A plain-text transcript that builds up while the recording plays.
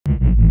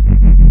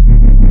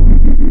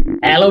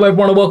Hello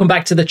everyone and welcome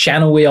back to the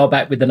channel. We are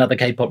back with another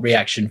K-pop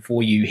reaction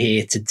for you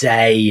here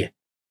today.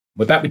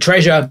 We're back with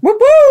Treasure. Woo-woo!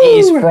 It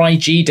is Fry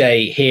G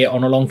Day here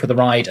on Along for the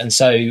Ride, and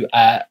so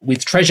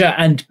with Treasure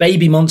and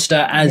Baby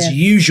Monster as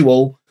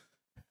usual,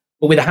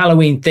 but with a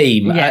Halloween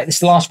theme. It's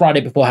the last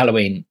Friday before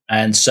Halloween,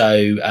 and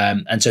so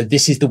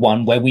this is the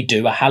one where we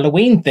do a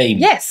Halloween theme.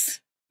 Yes.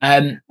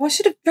 I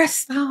should have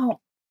dressed up.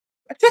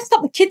 I dressed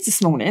up the kids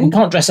this morning. We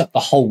can't dress up the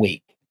whole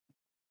week.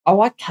 Oh,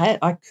 I can.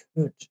 I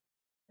could.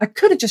 I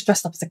could have just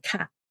dressed up as a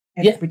cat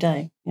every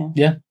day.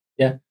 Yeah.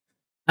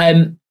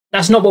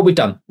 That's not what we've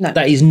done. No.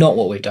 That is not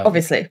what we've done.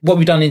 Obviously. What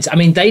we've done is, I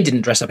mean, they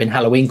didn't dress up in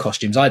Halloween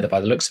costumes either by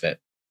the looks of it.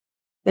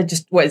 They're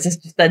just, what is this,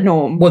 just their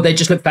norm? Well, they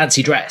just look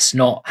fancy dress,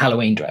 not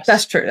Halloween dress.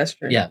 That's true, that's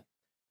true. Yeah.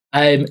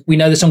 We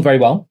know the song very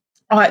well.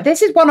 All right,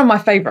 this is one of my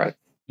favourites.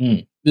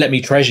 Let Me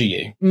Treasure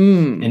You.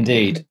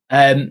 Indeed.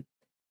 The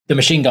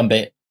machine gun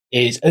bit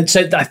is,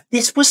 so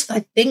this was,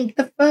 I think,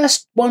 the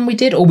first one we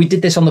did, or we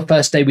did this on the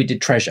first day we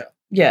did Treasure.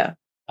 Yeah.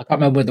 I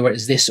can't remember whether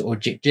it's this or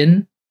Jik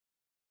Jin.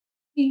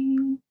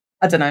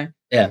 I don't know.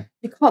 Yeah.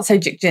 You can't say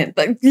Jik Jin.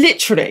 Like,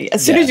 literally,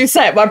 as soon as you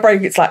say it, my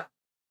brain gets like,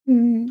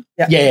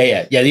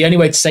 Yeah, the only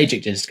way to say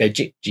Jik Jin is to go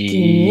Jik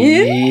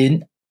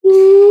Jin.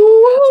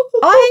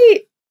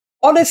 I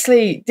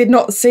honestly did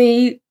not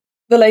see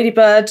the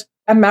Ladybird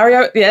and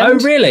Mario at the end. Oh,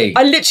 really?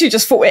 I literally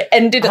just thought it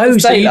ended at the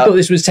so you thought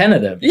this was 10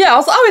 of them? Yeah, I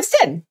was like, oh, it's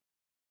 10. And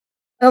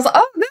I was like,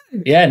 oh, no.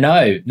 Yeah,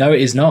 no,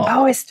 it is not.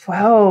 Oh, it's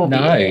 12.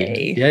 No.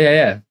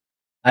 Yeah.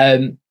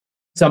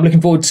 So I'm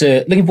looking forward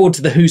to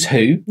the who's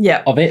who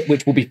of it,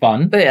 which will be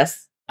fun.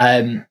 Yes.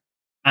 And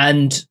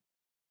the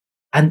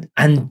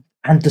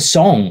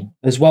song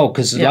as well,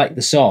 because I like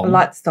the song. I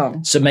like the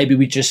song. So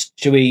maybe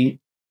should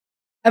we?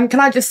 Can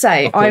I just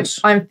say I'm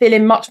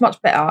feeling much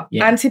better.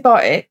 Yeah.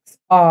 Antibiotics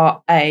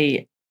are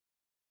a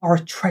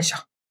treasure.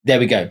 There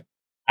we go.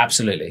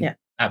 Absolutely. Yeah.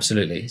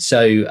 Absolutely.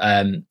 So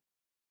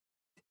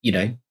you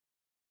know,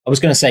 I was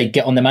going to say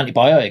get on them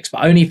antibiotics,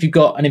 but only if you've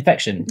got an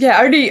infection.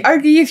 Yeah, only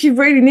if you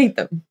really need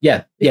them.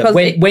 Yeah.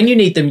 When you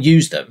need them,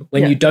 use them.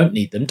 When you don't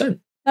need them, don't.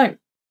 Don't.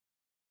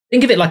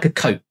 Think of it like a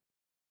coat.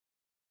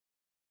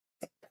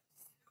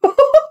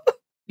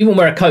 You wouldn't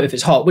wear a coat if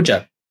it's hot, would you?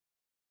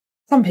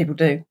 Some people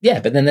do. Yeah,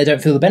 but then they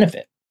don't feel the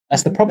benefit.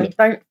 That's the problem.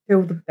 They don't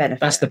feel the benefit.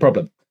 That's the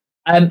problem.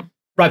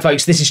 Right,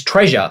 folks, this is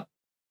Treasure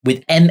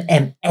with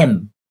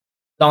MMM.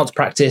 Dance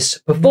practice,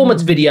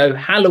 performance video,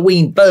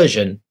 Halloween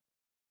version.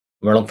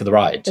 We're along for the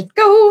ride. Let's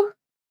go.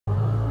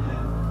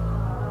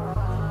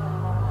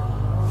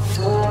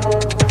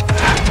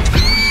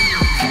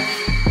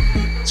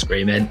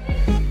 Screaming.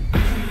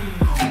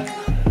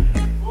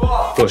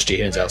 Of course,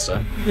 Jihoon's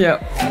Elsa. Yeah.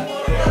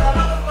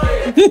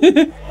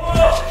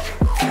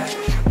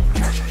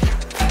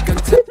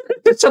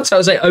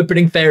 Sometimes like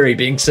opening fairy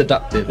being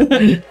seductive. Love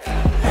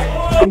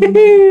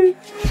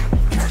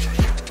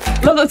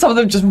that some of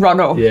them just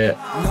run off. Yeah.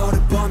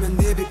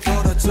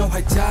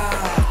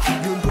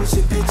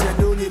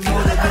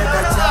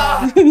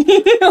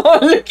 Oh,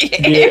 look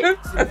at him.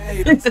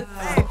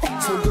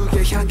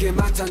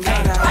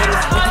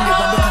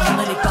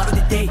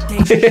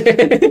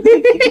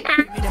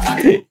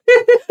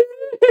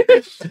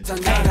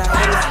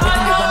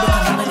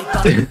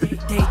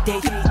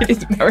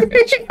 It's very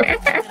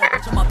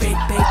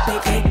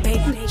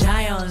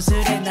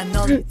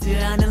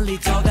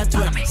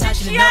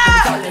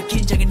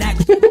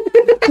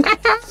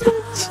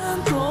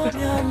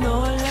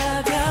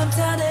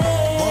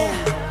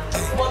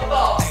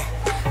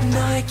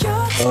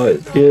Oh,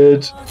 it's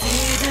good.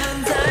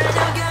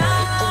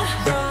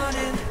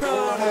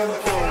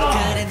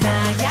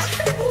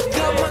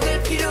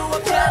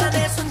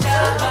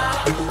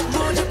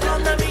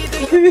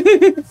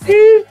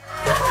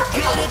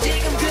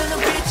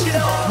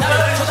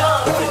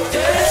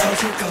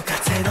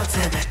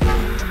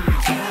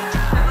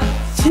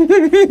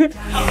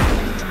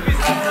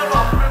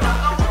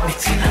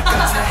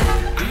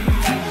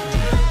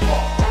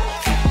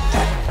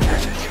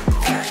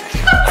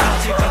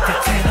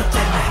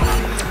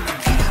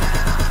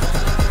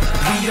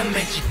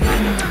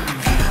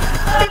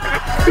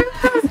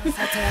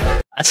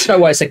 Snow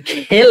White's a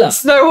killer.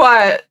 Snow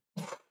White.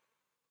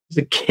 It's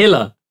a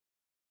killer.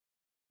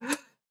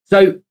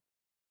 So,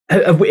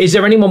 is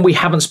there anyone we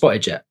haven't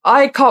spotted yet?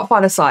 I can't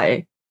find a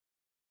sighting.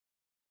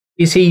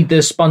 Is he the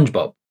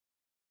SpongeBob?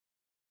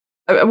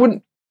 I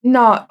wouldn't.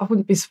 No, I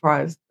wouldn't be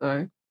surprised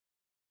though.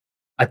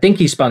 I think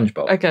he's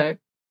SpongeBob. Okay,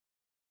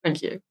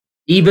 thank you.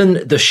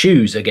 Even the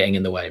shoes are getting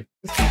in the way.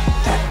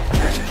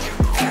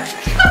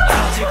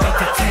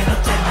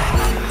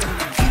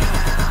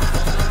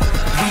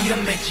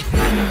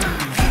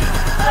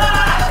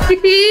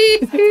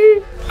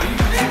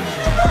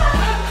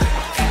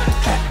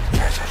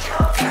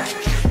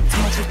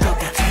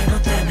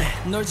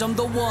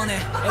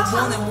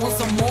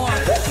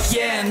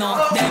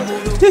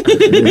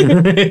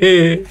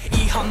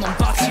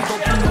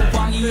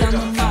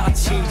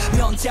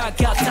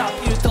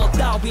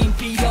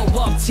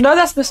 No,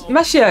 that's the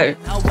Mashio.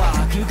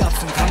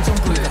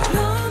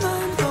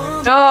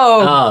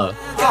 Oh,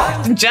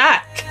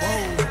 Jack.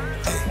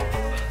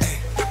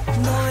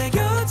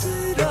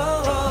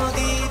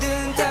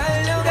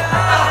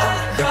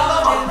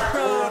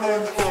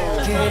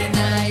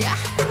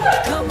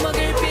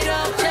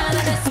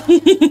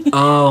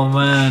 Oh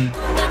man.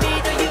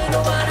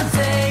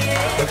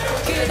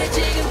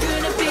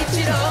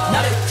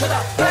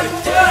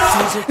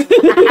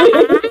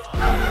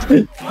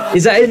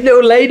 Is that his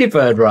little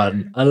ladybird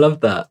run? I love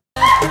that.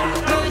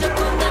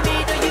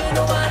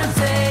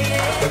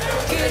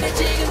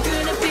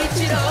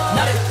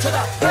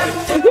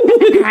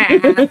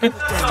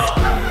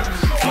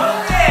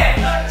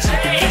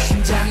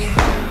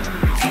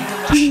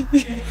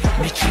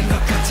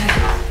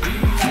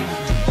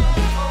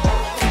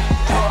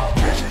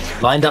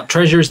 Lined up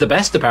treasure is the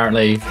best,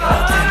 apparently.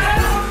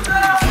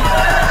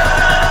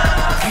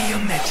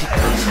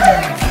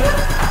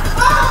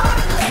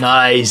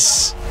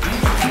 Nice.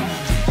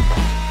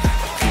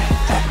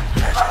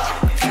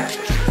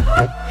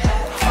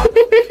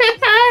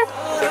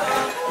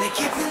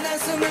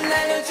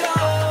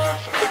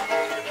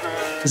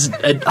 This is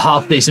a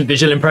half decent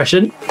visual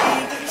impression.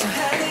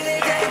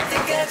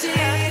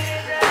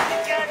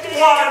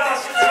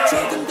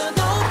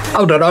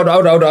 Hold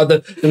on.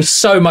 There was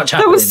so much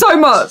happening. There was so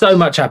much. So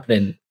much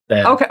happening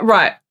there. Okay,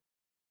 right.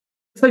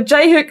 So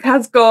Jaehook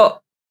has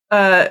got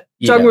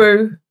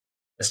Jungwoo.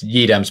 That's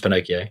Yeedam's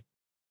Pinocchio.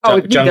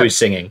 Oh, Jungwoo's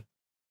singing.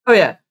 Oh,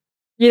 yeah.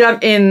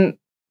 Yeedam in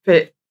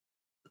fit.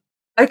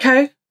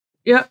 Okay.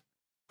 Yep.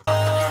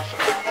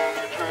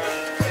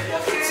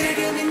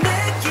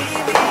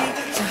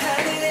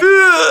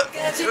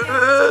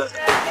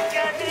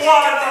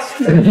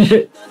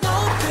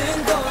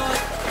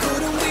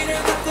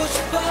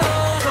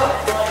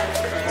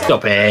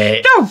 Stop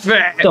it. Stop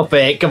it. Stop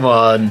it. Come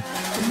on.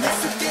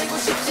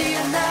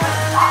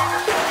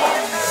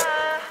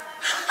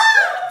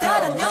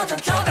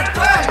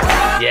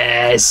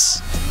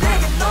 Yes.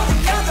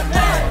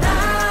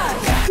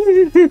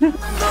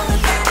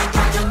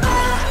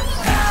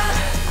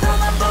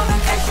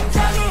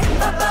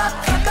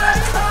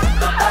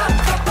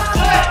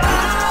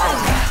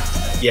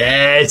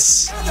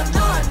 Yes.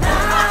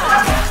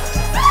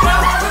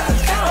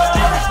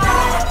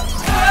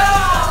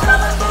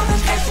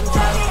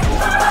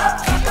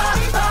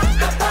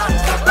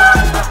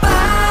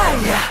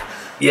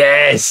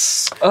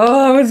 Yes.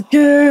 Oh, it was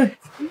good.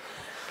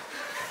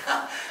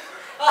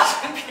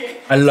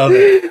 I love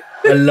it.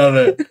 I love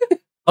it.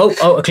 Oh,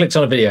 I clicked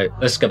on a video.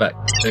 Let's go back.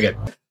 There we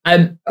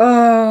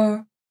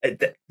go.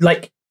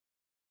 Like,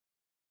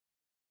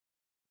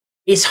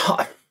 it's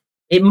hard.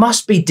 It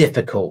must be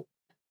difficult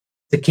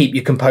to keep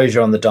your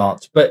composure on the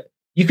dance, but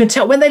you can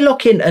tell when they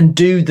lock in and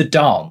do the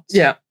dance.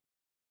 Yeah.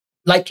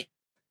 Like,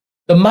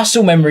 the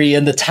muscle memory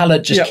and the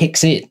talent just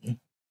kicks in.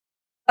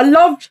 I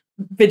loved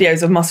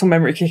videos of muscle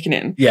memory kicking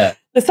in. Yeah.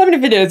 There's so many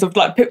videos of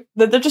like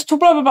they're just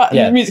talking about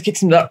and the music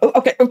kicks in. Like, oh,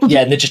 okay.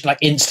 Yeah, and they're just like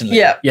instantly.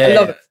 Yeah, I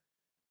love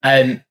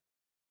it.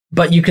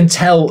 But you can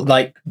tell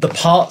like the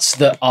parts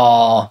that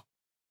are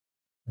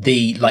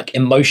the like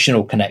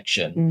emotional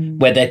connection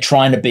where they're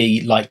trying to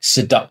be like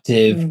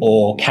seductive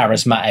or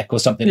charismatic or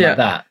something like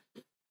that.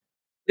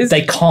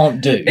 They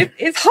can't do.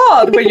 It's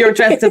hard when you're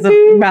dressed as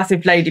a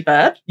massive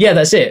ladybird. Yeah,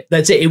 that's it.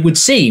 That's it. It would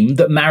seem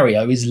that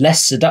Mario is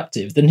less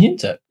seductive than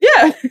Hunter.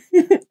 Yeah.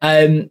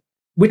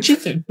 Which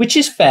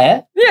is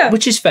fair. Yeah.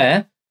 Which is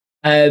fair.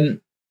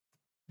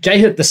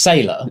 Jaehook the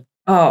sailor.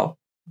 Oh,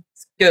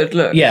 it's good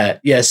look. Yeah,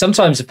 yeah.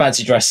 Sometimes a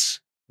fancy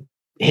dress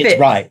hits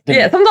right.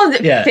 Yeah, sometimes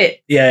it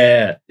fits.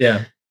 Yeah.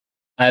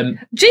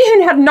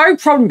 Jihoon had no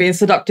problem being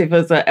seductive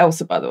as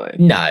Elsa, by the way.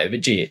 No,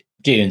 but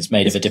Jihoon's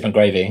made of a different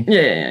gravy.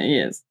 Yeah, he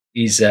is.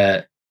 He's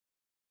Jihoon.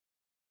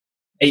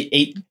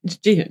 It's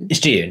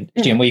Jihoon.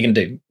 Jihoon, what are you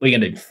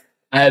gonna do?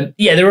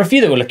 Yeah, there were a few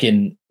that were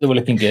looking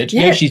good.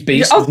 Yeah. Yoshi's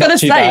Beast. I was gonna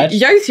say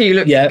Yoshi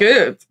looks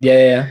good.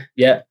 Yeah.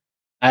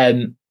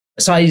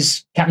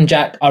 Size Captain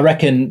Jack, I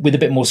reckon, with a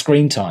bit more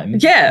screen time,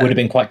 would have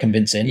been quite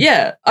convincing.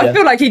 Yeah, I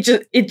feel like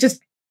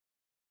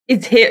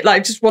it's here,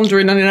 like just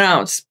wandering in and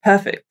out, just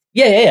perfect.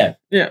 Yeah.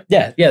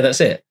 That's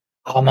it.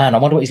 Oh man, I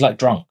wonder what he's like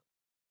drunk.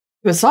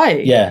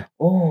 Versailles. Yeah.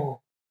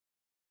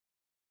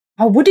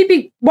 Oh, would he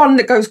be one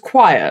that goes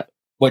quiet?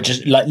 Well,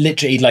 just like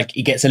literally, like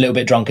he gets a little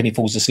bit drunk and he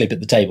falls asleep at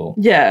the table.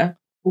 Yeah.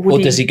 Or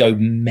does he go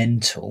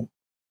mental?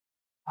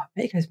 I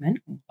bet he goes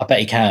mental. I bet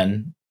he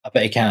can.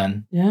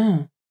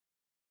 Yeah.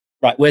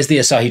 Right, where's the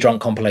Asahi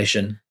drunk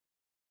compilation?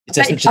 I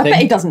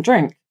bet he doesn't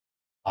drink.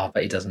 Oh, I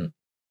bet he doesn't.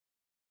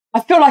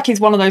 I feel like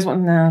he's one of those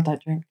ones. No, I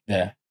don't drink.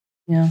 Yeah.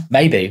 Yeah.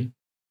 Maybe.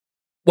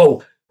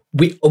 Well,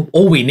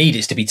 all we need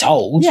is to be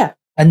told. Yeah.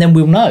 And then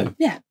we'll know.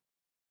 Yeah.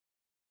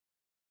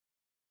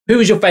 Who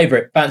was your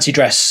favourite fancy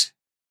dress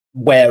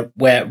wearer?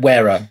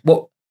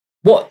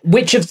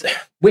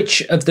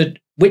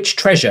 Which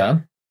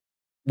treasure,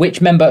 which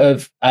member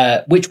of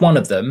which one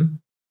of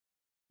them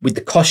with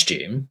the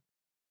costume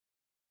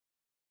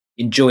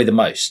enjoy the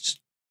most?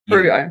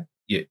 Haruto.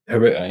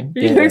 Haruto.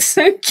 He looks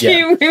so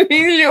cute with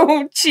his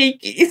little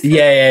cheekies.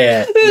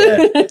 Yeah.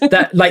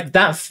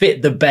 That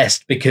fit the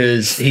best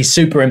because he's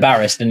super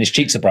embarrassed and his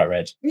cheeks are bright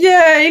red.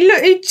 Yeah,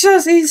 he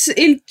just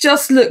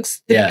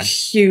looks the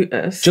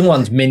cutest.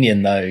 Jungwon's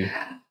minion though.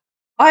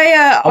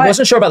 I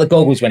wasn't sure about the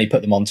goggles when he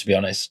put them on, to be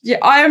honest. Yeah,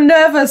 I am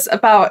nervous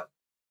about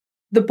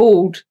the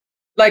bald.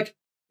 Like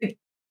it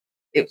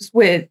was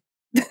weird.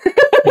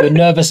 You're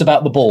nervous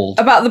about the bald.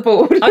 About the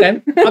bald.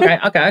 Okay. We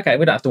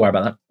don't have to worry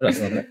about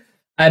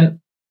that.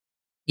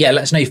 Yeah,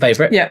 let us know your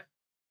favourite. Yeah.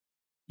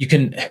 You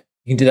can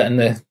do that in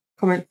the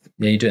comments.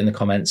 Yeah, you do it in the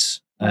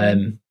comments.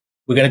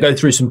 We're going to go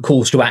through some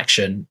calls to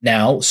action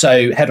now.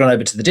 So head on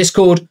over to the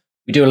Discord.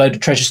 We do a load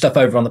of treasure stuff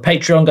over on the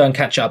Patreon. Go and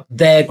catch up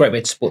there. Great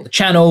way to support the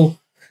channel.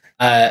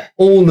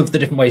 All of the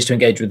different ways to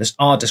engage with us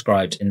are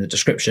described in the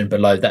description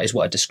below. That is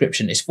what a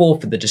description is for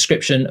the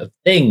description of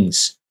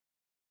things.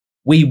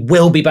 We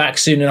will be back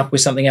soon enough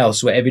with something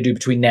else, whatever you do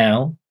between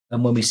now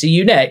and when we see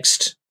you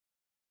next.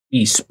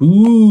 Be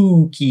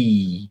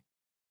spooky.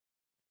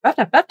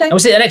 Birthday. And we'll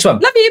see you in the next one.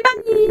 Love you.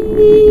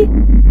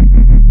 Bye.